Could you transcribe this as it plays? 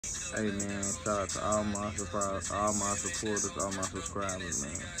Hey man, shout out to all my supporters, all my subscribers,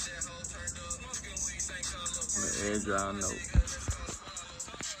 man. Let y'all know,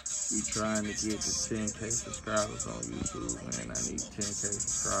 we trying to get to 10K subscribers on YouTube, man. I need 10K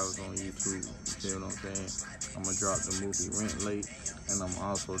subscribers on YouTube. You feel what I'm saying? I'm gonna drop the movie Rent Late, and I'm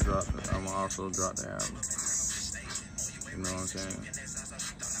also drop the album. You know what I'm saying?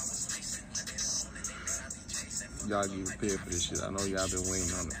 Y'all get prepared for this shit. I know y'all been waiting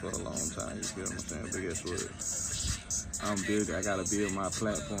on it for a long time. You feel what I'm saying? But guess what? I gotta build my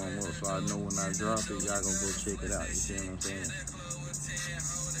platform up so I know when I drop it, y'all gonna go check it out. You feel what I'm saying?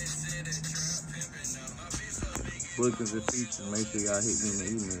 Bookings and features, make sure y'all hit me in the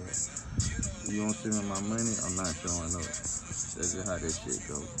email. If you don't send me my money, I'm not showing up. That's just how that shit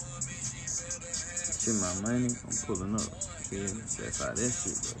go. Send my money, I'm pulling up. See? That's how that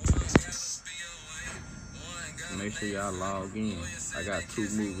shit go. Make sure y'all log in. I got 2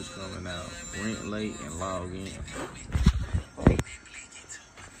 movies coming out. Rent Late and Log In.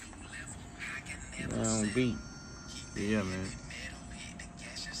 Down beat. Yeah, man.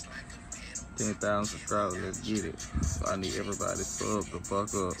 10,000 subscribers, let's get it. So I need everybody to sub the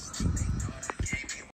fuck up.